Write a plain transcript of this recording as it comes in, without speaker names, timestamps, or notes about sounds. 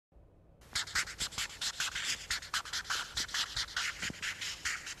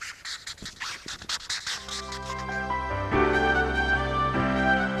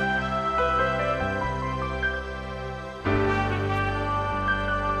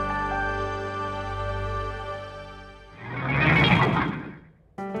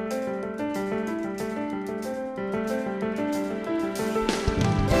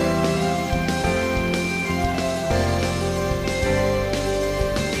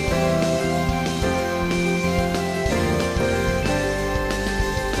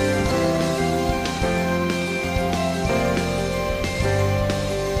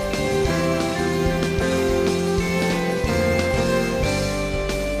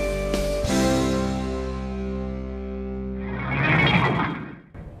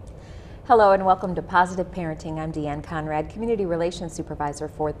Hello and welcome to Positive Parenting. I'm Deanne Conrad, Community Relations Supervisor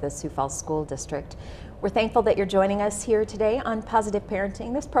for the Sioux Falls School District. We're thankful that you're joining us here today on Positive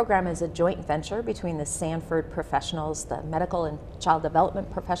Parenting. This program is a joint venture between the Sanford professionals, the medical and child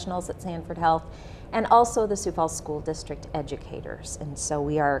development professionals at Sanford Health, and also the Sioux Falls School District educators. And so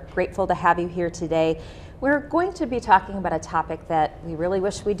we are grateful to have you here today. We're going to be talking about a topic that we really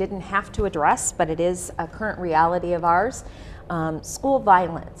wish we didn't have to address, but it is a current reality of ours. School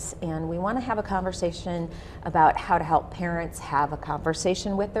violence, and we want to have a conversation about how to help parents have a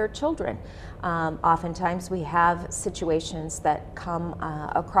conversation with their children. Oftentimes we have situations that come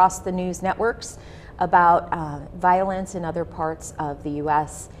across the news networks about violence in other parts of the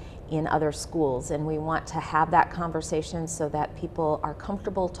U.S. in other schools, and we want to have that conversation so that people are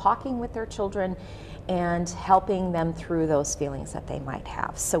comfortable talking with their children and helping them through those feelings that they might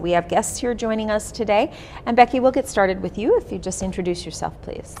have. So we have guests here joining us today. And Becky, we'll get started with you if you just introduce yourself,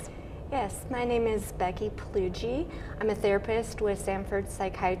 please. Yes, my name is Becky Plugi. I'm a therapist with Sanford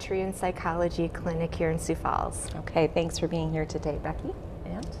Psychiatry and Psychology Clinic here in Sioux Falls. Okay, thanks for being here today, Becky.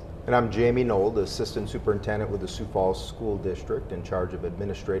 And I'm Jamie Knoll, the Assistant Superintendent with the Sioux Falls School District in charge of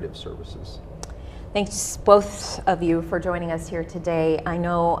administrative services. Thanks both of you for joining us here today. I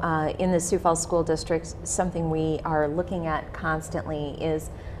know in the Sioux Falls School District, something we are looking at constantly is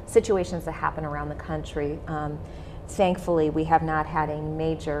situations that happen around the country. Thankfully, we have not had a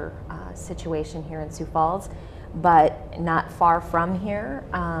major situation here in Sioux Falls, but not far from here,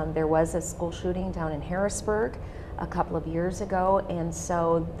 there was a school shooting down in Harrisburg a couple of years ago, and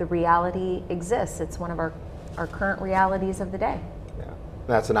so the reality exists. It's one of our current realities of the day.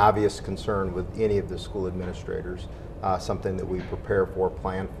 That's an obvious concern with any of the school administrators, something that we prepare for,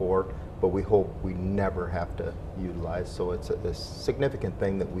 plan for, but we hope we never have to utilize. So it's a significant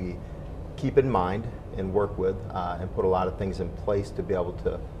thing that we keep in mind and work with and put a lot of things in place to be able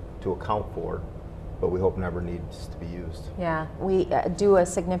to account for, but we hope never needs to be used. Yeah, we do a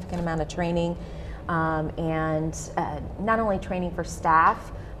significant amount of training and not only training for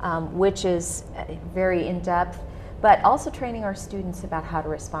staff, which is very in-depth, but also training our students about how to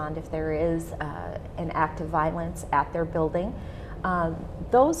respond if there is an act of violence at their building.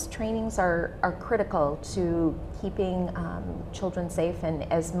 Those trainings are critical to keeping children safe and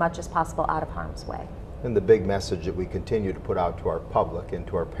as much as possible out of harm's way. And the big message that we continue to put out to our public and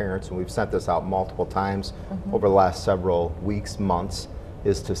to our parents, and we've sent this out multiple times over the last several weeks, months,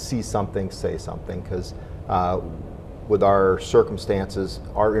 is to see something, say something, because with our circumstances,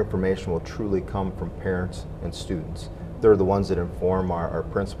 our information will truly come from parents and students. They're the ones that inform our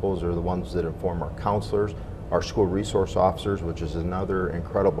principals, they're the ones that inform our counselors, our school resource officers, which is another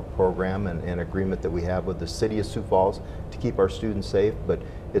incredible program and agreement that we have with the city of Sioux Falls to keep our students safe. But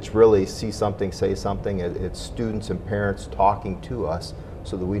it's really see something, say something. It's students and parents talking to us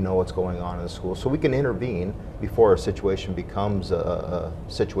so that we know what's going on in the school, so we can intervene before a situation becomes a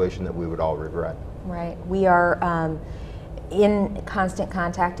situation that we would all regret. Right. We are in constant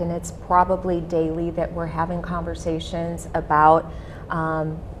contact, and it's probably daily that we're having conversations about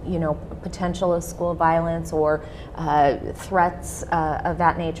potential of school violence or threats of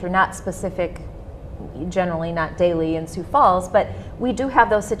that nature. Not specific, generally not daily in Sioux Falls, but we do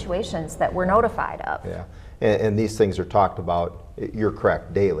have those situations that we're notified of. Yeah, and these things are talked about, you're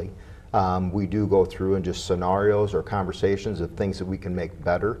correct, daily. We do go through and just scenarios or conversations of things that we can make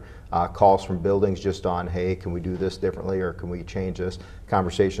better. Calls from buildings just on, hey, can we do this differently or can we change this?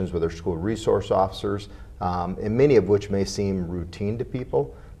 Conversations with our school resource officers, and many of which may seem routine to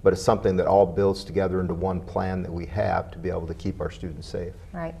people, but it's something that all builds together into one plan that we have to be able to keep our students safe.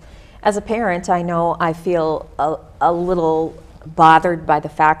 Right. As a parent, I know I feel a little bothered by the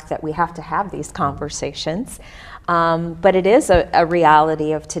fact that we have to have these conversations. But it is a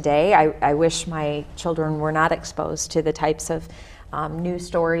reality of today. I wish my children were not exposed to the types of news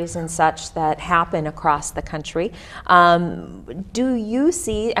stories and such that happen across the country. Do you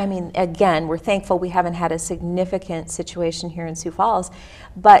see, I mean, again, we're thankful we haven't had a significant situation here in Sioux Falls,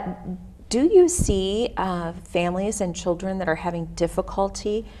 but do you see families and children that are having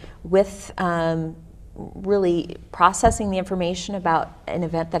difficulty with really processing the information about an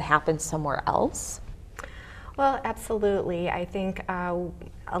event that happened somewhere else? Well, absolutely. I think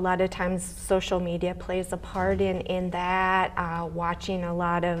a lot of times social media plays a part in that, watching a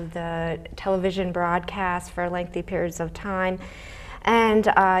lot of the television broadcasts for lengthy periods of time. And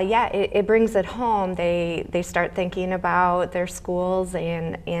yeah, it brings it home. They start thinking about their schools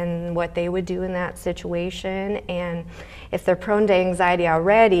and what they would do in that situation. And if they're prone to anxiety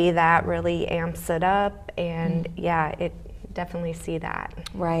already, that really amps it up. And yeah, it definitely see that.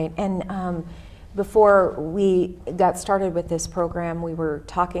 Right. And Before we got started with this program, we were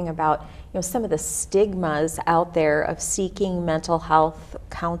talking about some of the stigmas out there of seeking mental health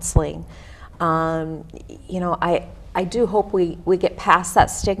counseling. I do hope we get past that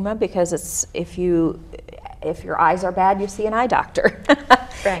stigma, because it's if your eyes are bad, you see an eye doctor.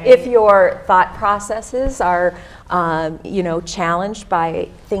 Right. If your thought processes are challenged by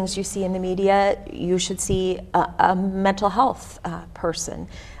things you see in the media, you should see a mental health person.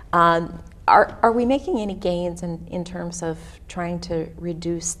 Are we making any gains in terms of trying to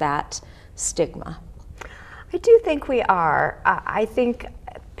reduce that stigma? I do think we are. I think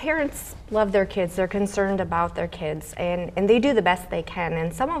parents love their kids, they're concerned about their kids, and they do the best they can.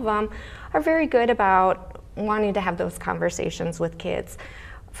 And some of them are very good about wanting to have those conversations with kids.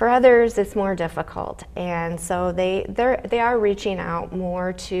 For others, it's more difficult. And so they are reaching out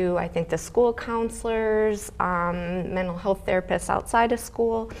more to, I think, the school counselors, mental health therapists outside of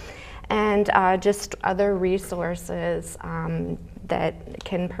school, and just other resources that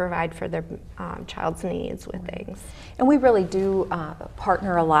can provide for their child's needs with things. And we really do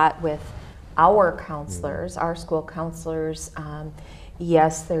partner a lot with our counselors, our school counselors.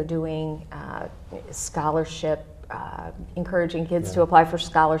 Yes, they're doing scholarship, encouraging kids to apply for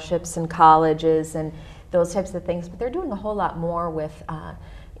scholarships in colleges and those types of things, but they're doing a whole lot more with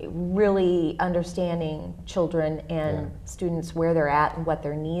really understanding children and students, where they're at and what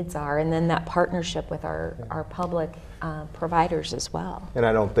their needs are, and then that partnership with our public providers as well. And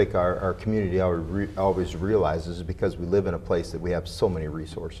I don't think our community always realizes, because we live in a place that we have so many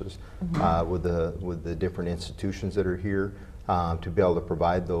resources with the different institutions that are here, to be able to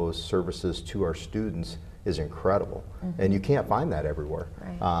provide those services to our students is incredible. And you can't find that everywhere.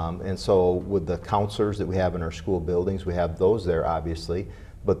 Right. And so with the counselors that we have in our school buildings, we have those there obviously,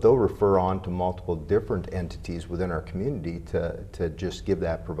 but they'll refer on to multiple different entities within our community to just give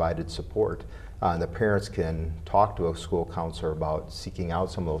that provided support. And the parents can talk to a school counselor about seeking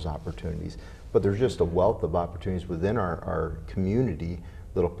out some of those opportunities. But there's just a wealth of opportunities within our community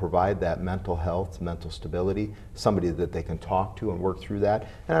that'll provide that mental health, mental stability, somebody that they can talk to and work through that.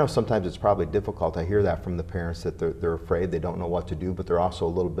 And I know sometimes it's probably difficult. I hear that from the parents, that they're afraid, they don't know what to do, but they're also a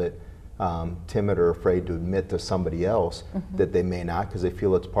little bit timid or afraid to admit to somebody else that they may not, because they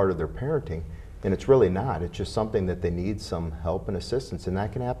feel it's part of their parenting. And it's really not. It's just something that they need some help and assistance, and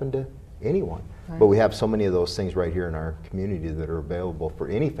that can happen to anyone. Right. But we have so many of those things right here in our community that are available for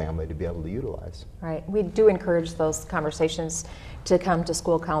any family to be able to utilize. Right. We do encourage those conversations to come to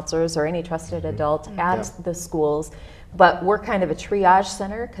school counselors or any trusted adult at the schools, but we're kind of a triage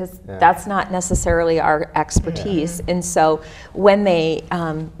center, because that's not necessarily our expertise. And so when they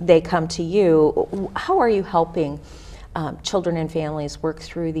come to you, how are you helping children and families work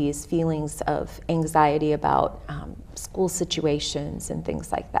through these feelings of anxiety about school situations and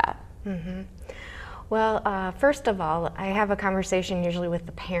things like that? Well, first of all, I have a conversation usually with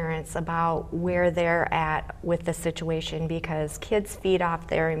the parents about where they're at with the situation, because kids feed off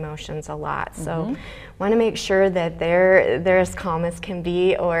their emotions a lot. So want to make sure that they're as calm as can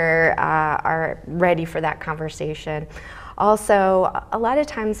be, or are ready for that conversation. Also, a lot of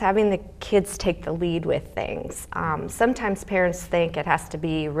times having the kids take the lead with things. Sometimes parents think it has to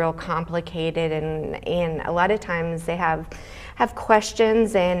be real complicated, and a lot of times they have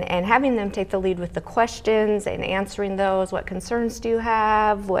questions, and having them take the lead with the questions and answering those. What concerns do you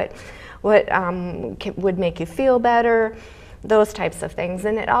have? What would make you feel better? Those types of things.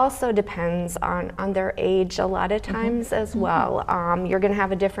 And it also depends on their age a lot of times as well. You're going to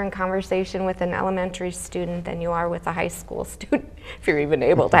have a different conversation with an elementary student than you are with a high school student, if you're even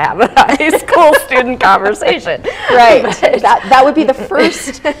able to have a high school student conversation. Right. That would be the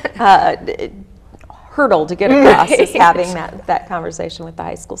first hurdle to get across, is having that conversation with the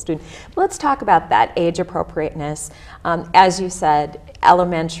high school student. But let's talk about that age appropriateness. As you said,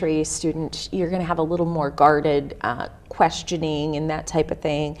 elementary student, you're going to have a little more guarded questioning and that type of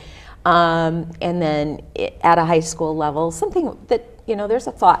thing. And then at a high school level, something that, there's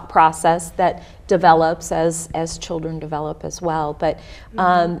a thought process that develops as children develop as well. But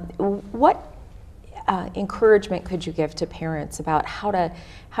what encouragement could you give to parents about how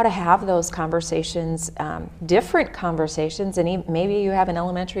to have those conversations, different conversations, and maybe you have an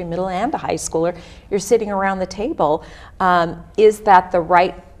elementary, middle, and a high schooler, you're sitting around the table. Is that the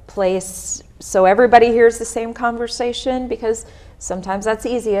right place so everybody hears the same conversation? Because sometimes that's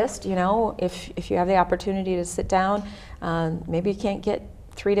easiest, if you have the opportunity to sit down, maybe you can't get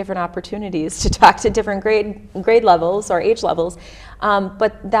 3 different opportunities to talk to different grade levels or age levels,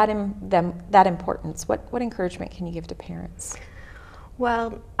 but that importance, what encouragement can you give to parents?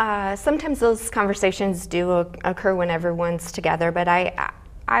 Well, sometimes those conversations do occur when everyone's together, but I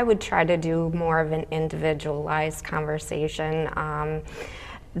I would try to do more of an individualized conversation.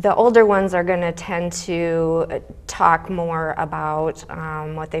 The older ones are going to tend to talk more about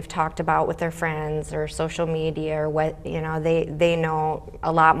what they've talked about with their friends or social media, or what, you know, they know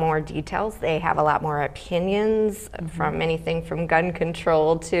a lot more details. They have a lot more opinions, from anything from gun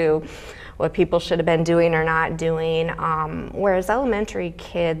control to what people should have been doing or not doing. Whereas elementary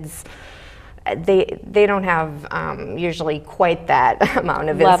kids, they don't have usually quite that amount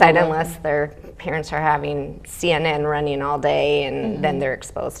of insight, unless their parents are having CNN running all day, and then they're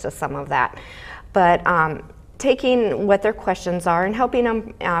exposed to some of that. But taking what their questions are and helping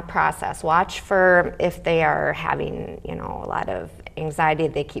them process. Watch for if they are having, you know, a lot of anxiety,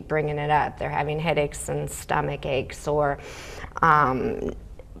 they keep bringing it up. They're having headaches and stomach aches, or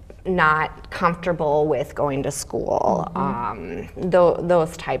not comfortable with going to school,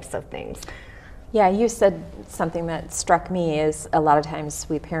 those types of things. Yeah, you said something that struck me is a lot of times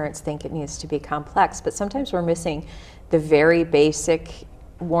we parents think it needs to be complex, but sometimes we're missing the very basic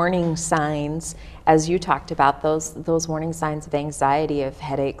warning signs, as you talked about, those warning signs of anxiety, of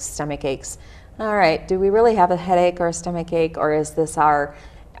headaches, stomach aches. All right, do we really have a headache or a stomach ache, or is this our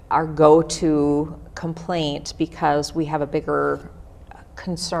go-to complaint because we have a bigger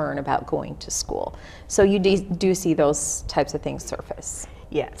concern about going to school? So you do see those types of things surface.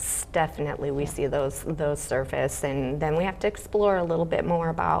 Yes, definitely we see those surface, and then we have to explore a little bit more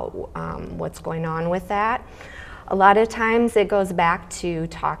about what's going on with that. A lot of times it goes back to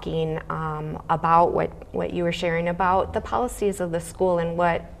talking about what you were sharing about the policies of the school and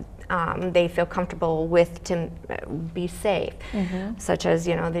what they feel comfortable with to be safe, such as,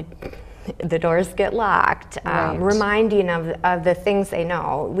 you know, the doors get locked, reminding of the things they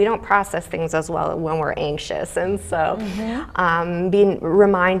know. We don't process things as well when we're anxious, and so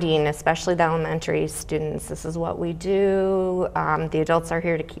reminding, especially the elementary students, this is what we do, the adults are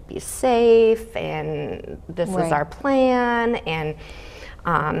here to keep you safe, and this is our plan, and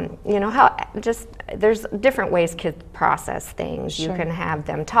you know, how just there's different ways kids process things. You can have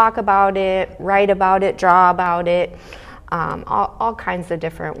them talk about it, write about it, draw about it. All kinds of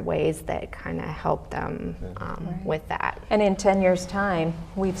different ways that kind of help them with that. And in 10 years' time,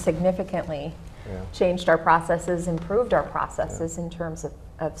 we've significantly changed our processes, improved our processes in terms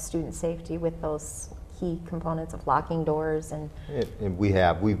of student safety with those key components of locking doors. And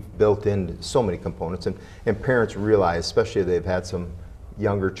we've built in so many components, and parents realize, especially if they've had some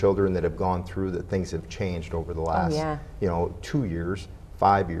younger children that have gone through, that things have changed over the last 2 years,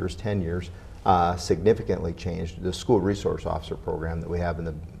 5 years, 10 years. Significantly changed. The school resource officer program that we have in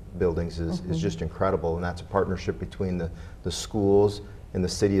the buildings is just incredible, and that's a partnership between the schools and the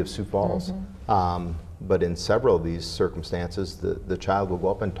city of Sioux Falls. But in several of these circumstances, the child will go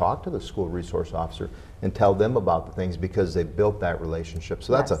up and talk to the school resource officer and tell them about the things, because they built that relationship.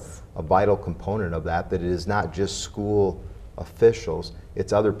 So that's a vital component of that it is not just school officials,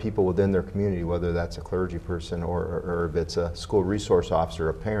 it's other people within their community, whether that's a clergy person or if it's a school resource officer,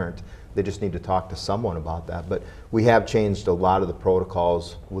 a parent. They just need to talk to someone about that. But we have changed a lot of the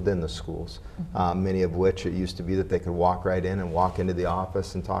protocols within the schools, many of which it used to be that they could walk right in and walk into the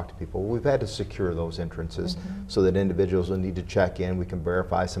office and talk to people. We've had to secure those entrances so that individuals will need to check in. We can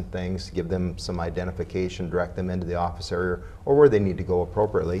verify some things, give them some identification, direct them into the office area or where they need to go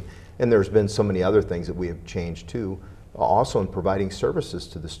appropriately. And there's been so many other things that we have changed too, also in providing services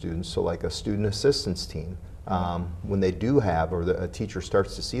to the students. So like a student assistance team. When they do have, or a teacher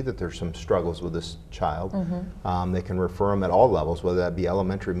starts to see that there's some struggles with this child, they can refer them at all levels, whether that be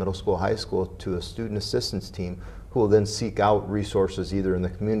elementary, middle school, high school, to a student assistance team who will then seek out resources either in the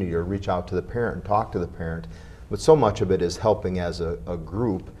community or reach out to the parent and talk to the parent. But so much of it is helping as a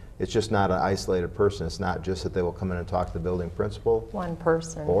group. It's just not an isolated person. It's not just that they will come in and talk to the building principal. One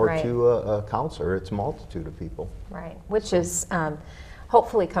person. Or to a counselor. It's a multitude of people. Right, which is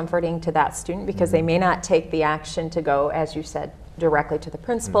hopefully comforting to that student, because they may not take the action to go, as you said, directly to the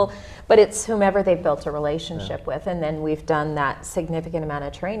principal, but it's whomever they've built a relationship with. And then we've done that significant amount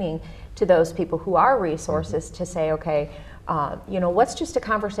of training to those people who are resources to say, okay, you know, what's just a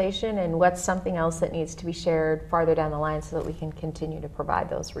conversation and what's something else that needs to be shared farther down the line, so that we can continue to provide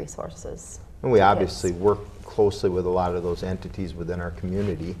those resources. And we obviously work closely with a lot of those entities within our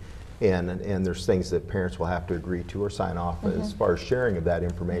community. And there's things that parents will have to agree to or sign off as far as sharing of that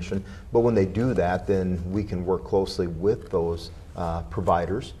information. But when they do that, then we can work closely with those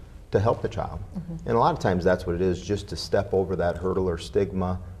providers to help the child. And a lot of times that's what it is, just to step over that hurdle or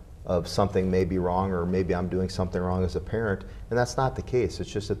stigma of something may be wrong, or maybe I'm doing something wrong as a parent. And that's not the case. It's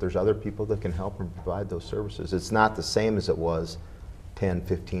just that there's other people that can help and provide those services. It's not the same as it was 10,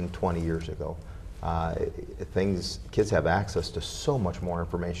 15, 20 years ago. Kids have access to so much more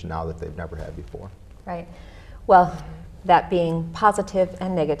information now that they've never had before. Right. Well, that being positive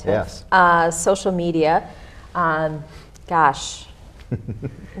and negative. Yes. Social media, gosh,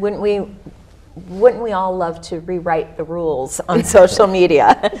 wouldn't we all love to rewrite the rules on social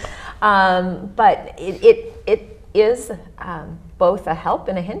media? But it is both a help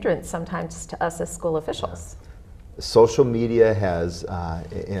and a hindrance sometimes to us as school officials. Yeah. Social media has,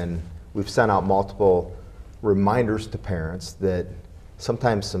 and we've sent out multiple reminders to parents that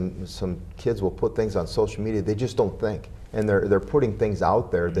sometimes some kids will put things on social media they just don't think, and they're putting things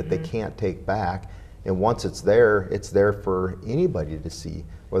out there that they can't take back. And once it's there for anybody to see,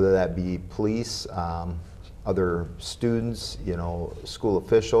 whether that be police, other students, school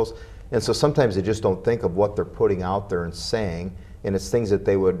officials. And so sometimes they just don't think of what they're putting out there and saying, and it's things that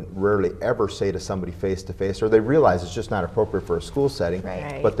they would rarely ever say to somebody face to face, or they realize it's just not appropriate for a school setting,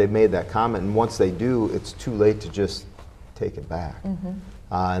 right. But they've made that comment, and once they do, it's too late to just take it back.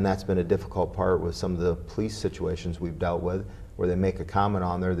 And that's been a difficult part with some of the police situations we've dealt with, where they make a comment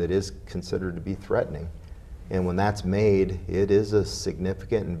on there that is considered to be threatening. And when that's made, it is a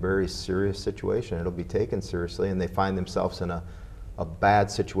significant and very serious situation. It'll be taken seriously, and they find themselves in a bad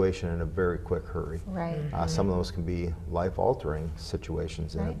situation in a very quick hurry. Right. Some of those can be life-altering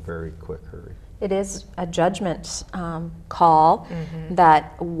situations in a very quick hurry. It is a judgment call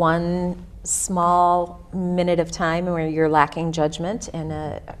that one small minute of time where you're lacking judgment and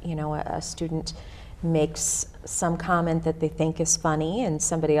a student makes some comment that they think is funny and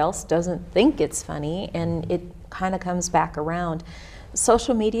somebody else doesn't think it's funny, and it kind of comes back around.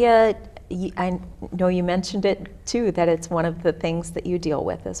 Social media, I know you mentioned it too, that it's one of the things that you deal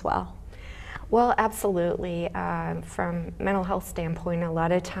with as well. Well, absolutely. From mental health standpoint, a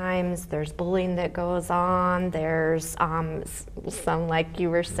lot of times there's bullying that goes on. There's some, like you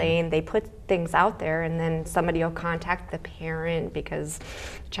were saying, they put things out there and then somebody will contact the parent because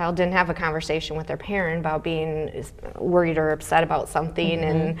the child didn't have a conversation with their parent about being worried or upset about something,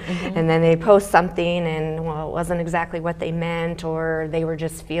 and then they post something and, well, it wasn't exactly what they meant, or they were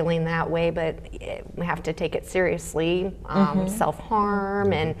just feeling that way, but we have to take it seriously.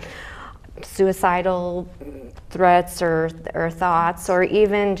 Self-harm and suicidal threats or thoughts, or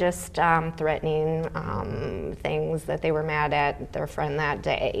even just threatening things that they were mad at their friend that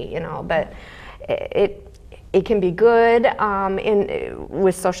day, but it can be good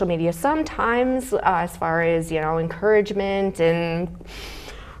with social media sometimes, as far as encouragement and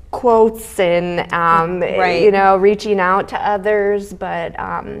quotes and right. Reaching out to others, but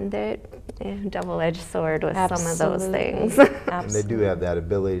double-edged sword with Absolutely. some of those things. And they do have that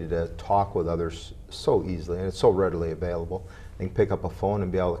ability to talk with others so easily, and it's so readily available. They can pick up a phone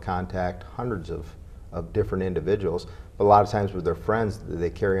and be able to contact hundreds of different individuals. But a lot of times with their friends,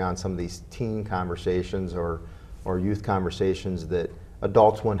 they carry on some of these teen conversations or youth conversations that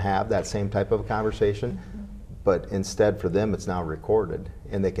adults wouldn't have that same type of a conversation. But instead for them it's now recorded,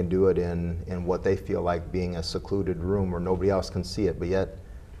 and they can do it in what they feel like being a secluded room where nobody else can see it, but yet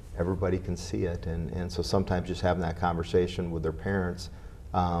everybody can see it, and so sometimes just having that conversation with their parents.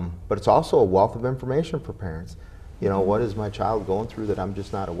 But it's also a wealth of information for parents. What is my child going through that I'm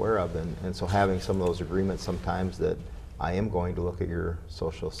just not aware of? And so having some of those agreements sometimes that I am going to look at your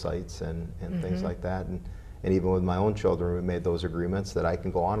social sites and things like that. And even with my own children, we made those agreements that I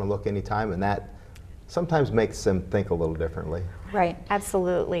can go on and look anytime, and that sometimes makes them think a little differently. Right.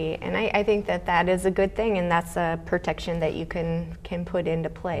 Absolutely, and I think that is a good thing, and that's a protection that you can put into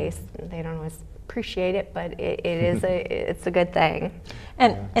place. They don't always appreciate it, but it's a good thing.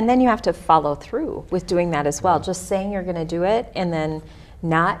 And then you have to follow through with doing that as well. Just saying you're going to do it and then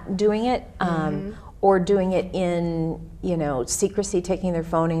not doing it, or doing it in secrecy, taking their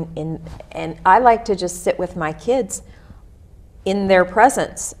phone and I like to just sit with my kids in their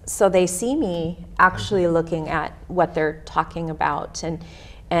presence, so they see me actually looking at what they're talking about, and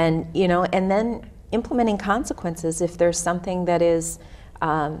then implementing consequences if there's something that is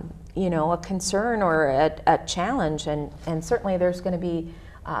a concern or a challenge, and certainly there's going to be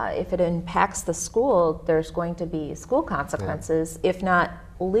if it impacts the school, there's going to be school consequences, if not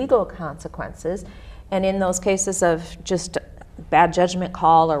legal consequences. And in those cases of just bad judgment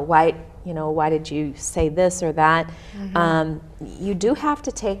call, or why did you say this or that, you do have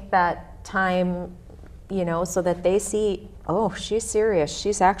to take that time, so that they see, oh, she's serious,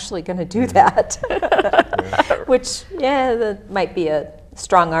 she's actually going to do that. Which, that might be a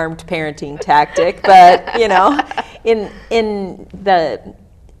strong-armed parenting tactic, but in the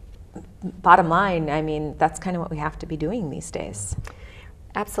bottom line, I mean, that's kind of what we have to be doing these days.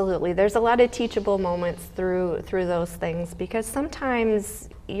 Absolutely. There's a lot of teachable moments through those things, because sometimes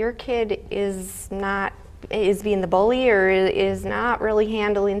your kid is being the bully or is not really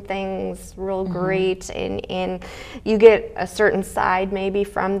handling things real great, and you get a certain side maybe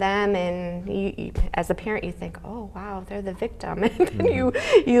from them, and you, as a parent, you think, oh wow, they're the victim, and then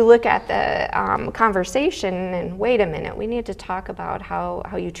you look at the conversation and wait a minute, we need to talk about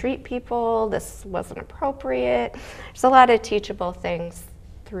how you treat people. This wasn't appropriate. There's a lot of teachable things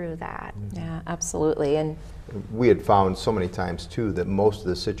through that. Yeah, absolutely. And we had found so many times too that most of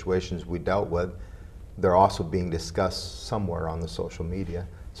the situations we dealt with, they're also being discussed somewhere on the social media.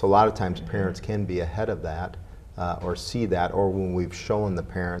 So a lot of times parents can be ahead of that or see that, or when we've shown the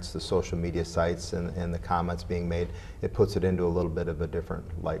parents the social media sites and the comments being made, it puts it into a little bit of a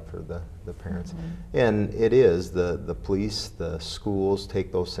different light for the parents. And it is, the police, the schools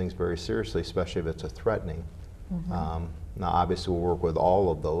take those things very seriously, especially if it's a threatening. Now obviously we'll work with all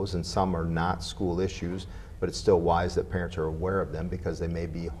of those, and some are not school issues, but it's still wise that parents are aware of them because they may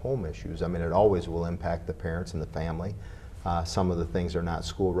be home issues. I mean, it always will impact the parents and the family. Some of the things are not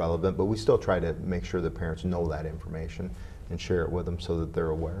school relevant, but we still try to make sure the parents know that information and share it with them so that they're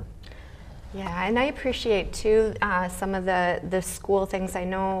aware. Yeah, and I appreciate too some of the school things. I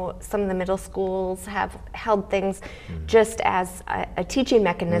know some of the middle schools have held things just as a teaching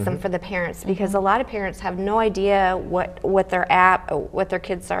mechanism for the parents, because a lot of parents have no idea what their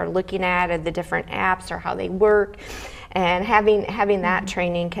kids are looking at, or the different apps, or how they work, and having that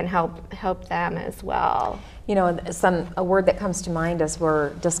training can help them as well. you know, a word that comes to mind as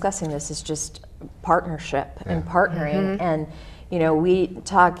we're discussing this is just partnership and partnering. And you know, we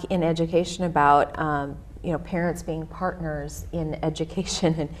talk in education about you know, parents being partners in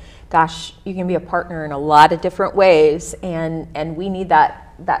education, and gosh, you can be a partner in a lot of different ways, and we need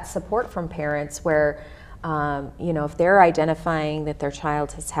that support from parents where you know, if they're identifying that their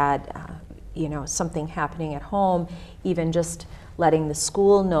child has had you know, something happening at home, even just letting the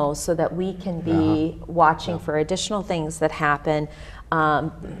school know so that we can be watching for additional things that happen.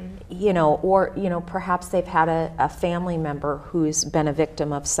 You know, or you know, perhaps they've had a family member who's been a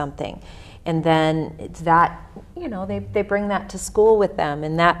victim of something, and then it's that, you know, they bring that to school with them,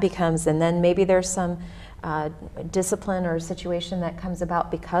 and that becomes, and then maybe there's some discipline or situation that comes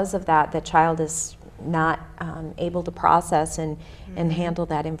about because of that. The child is not able to process and handle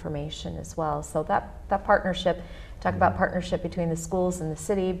that information as well. So that partnership, talk about partnership between the schools and the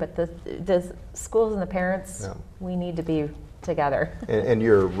city, but the schools and the parents, we need to be together. And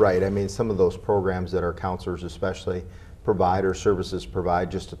you're right. I mean, some of those programs that our counselors especially provide, or services provide,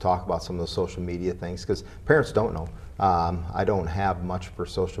 just to talk about some of the social media things, because parents don't know. I don't have much for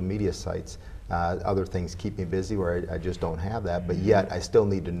social media sites. Other things keep me busy where I just don't have that, but yet I still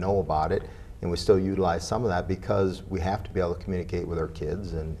need to know about it, and we still utilize some of that because we have to be able to communicate with our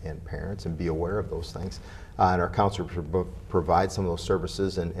kids and parents and be aware of those things. And our counselors provide some of those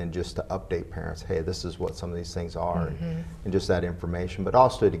services and just to update parents, hey, this is what some of these things are, and just that information, but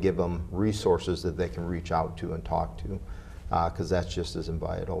also to give them resources that they can reach out to and talk to, because that's just as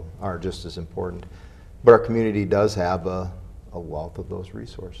vital, or just as important. But our community does have a wealth of those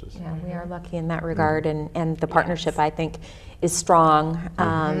resources. Yeah, we are lucky in that regard, and the partnership, I think, is strong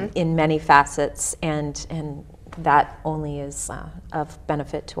in many facets, and that only is of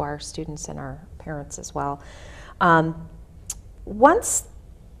benefit to our students and our parents as well. Once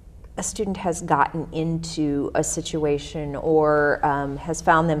a student has gotten into a situation or has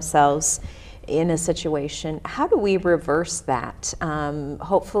found themselves in a situation, how do we reverse that?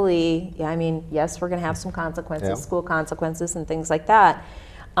 Hopefully, I mean, yes, we're going to have some consequences, school consequences and things like that,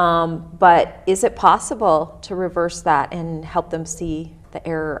 but is it possible to reverse that and help them see the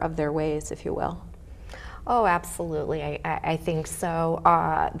error of their ways, if you will? Oh, absolutely. I think so.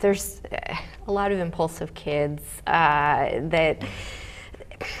 There's a lot of impulsive kids that,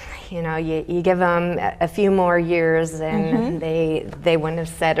 you know, you give them a few more years and they wouldn't have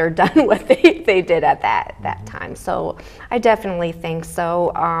said or done what they did at that time. So I definitely think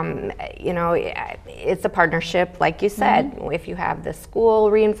so. You know, it's a partnership, like you said. If you have the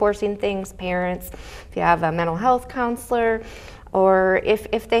school reinforcing things, parents, if you have a mental health counselor, or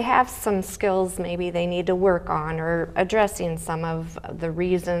if they have some skills maybe they need to work on, or addressing some of the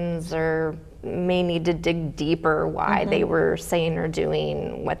reasons, or may need to dig deeper why they were saying or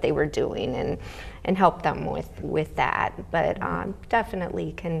doing what they were doing, and help them with that. But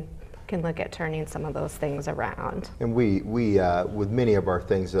definitely can look at turning some of those things around. And we with many of our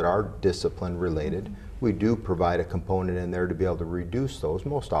things that are discipline related, we do provide a component in there to be able to reduce those,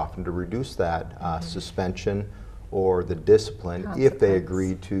 most often to reduce that suspension or the discipline if they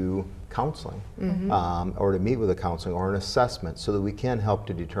agree to counseling or to meet with a counseling or an assessment so that we can help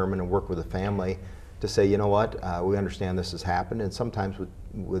to determine and work with the family to say, you know what, we understand this has happened, and sometimes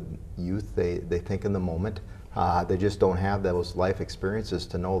with youth, they think in the moment. They just don't have those life experiences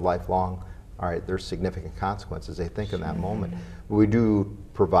to know lifelong, all right, there's significant consequences. They think in that moment. We do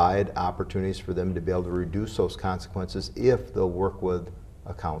provide opportunities for them to be able to reduce those consequences if they'll work with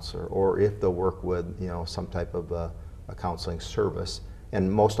a counselor or if they'll work with, you know, some type of a counseling service.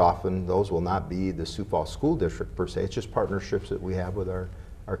 And most often those will not be the Sioux Falls School District per se. It's just partnerships that we have with our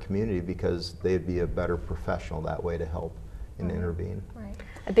community because they'd be a better professional that way to help and intervene. Right.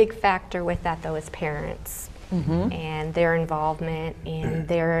 A big factor with that though is parents. And their involvement and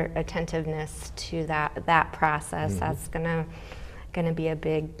their attentiveness to that process. That's gonna be a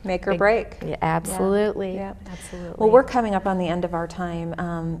big make or break. Yeah, absolutely. Yeah. Absolutely. Well, we're coming up on the end of our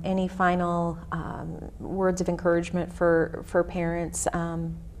time. Any final words of encouragement for parents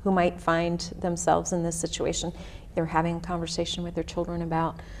who might find themselves in this situation? They're having a conversation with their children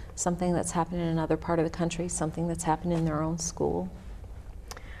about something that's happened in another part of the country, something that's happened in their own school.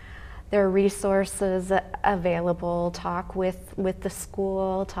 There are resources available. Talk with the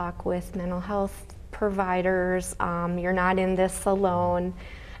school, talk with mental health providers. You're not in this alone.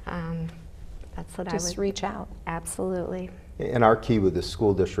 That's what Just reach out. Absolutely. And our key with the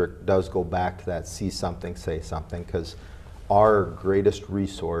school district does go back to that see something, say something, because our greatest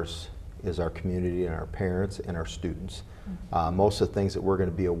resource is our community and our parents and our students. Most of the things that we're going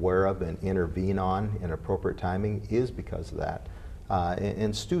to be aware of and intervene on in appropriate timing is because of that.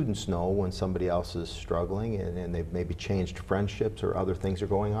 And students know when somebody else is struggling and they've maybe changed friendships or other things are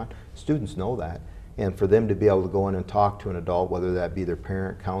going on. Students know that. And for them to be able to go in and talk to an adult, whether that be their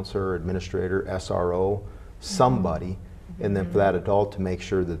parent, counselor, administrator, SRO, somebody, and then for that adult to make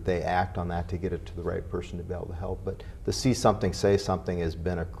sure that they act on that to get it to the right person to be able to help. But the see something, say something has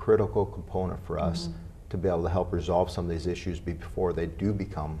been a critical component for us to be able to help resolve some of these issues before they do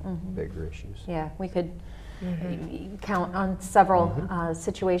become bigger issues. Yeah, we could count on several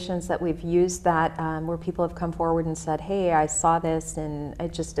situations that we've used that where people have come forward and said, hey, I saw this and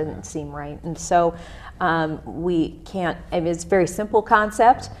it just didn't seem right. And so we can't, I mean, it's a very simple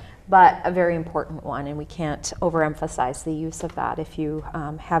concept, but a very important one, and we can't overemphasize the use of that. If you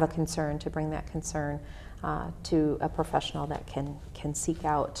have a concern, to bring that concern to a professional that can seek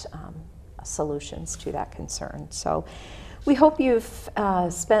out solutions to that concern. So we hope you've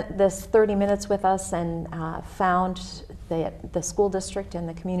spent this 30 minutes with us and found that the school district and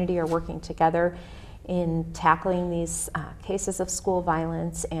the community are working together in tackling these cases of school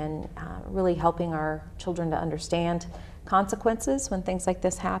violence and really helping our children to understand consequences when things like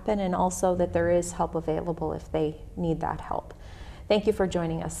this happen, and also that there is help available if they need that help. Thank you for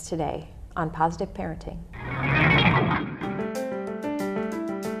joining us today on Positive Parenting.